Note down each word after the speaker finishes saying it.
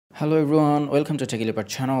Hello everyone, welcome to Techie Leopard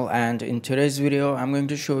channel, and in today's video I'm going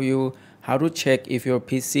to show you how to check if your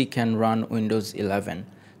PC can run Windows 11.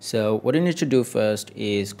 So what you need to do first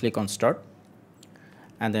is click on start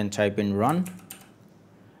and then type in run,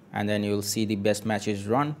 and then you'll see the best matches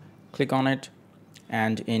run. Click on it,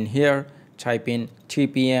 and in here type in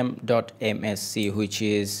tpm.msc, which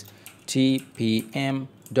is tpm.msc,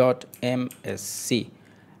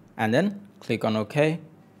 and then click on OK.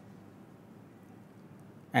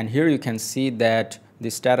 And here you can see that the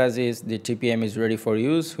status is the TPM is ready for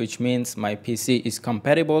use, which means my PC is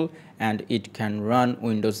compatible and it can run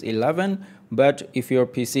Windows 11. But if your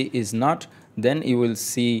PC is not, then you will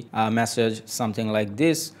see a message something like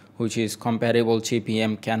this, which is compatible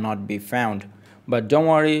TPM cannot be found. But don't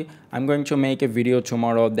worry, I'm going to make a video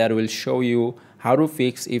tomorrow that will show you how to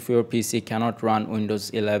fix if your PC cannot run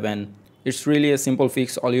Windows 11. It's really a simple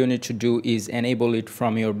fix. All you need to do is enable it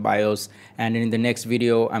from your BIOS, and in the next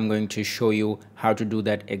video I'm going to show you how to do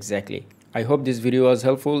that exactly. I hope this video was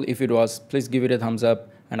helpful. If it was, please give it a thumbs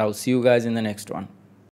up, and I'll see you guys in the next one.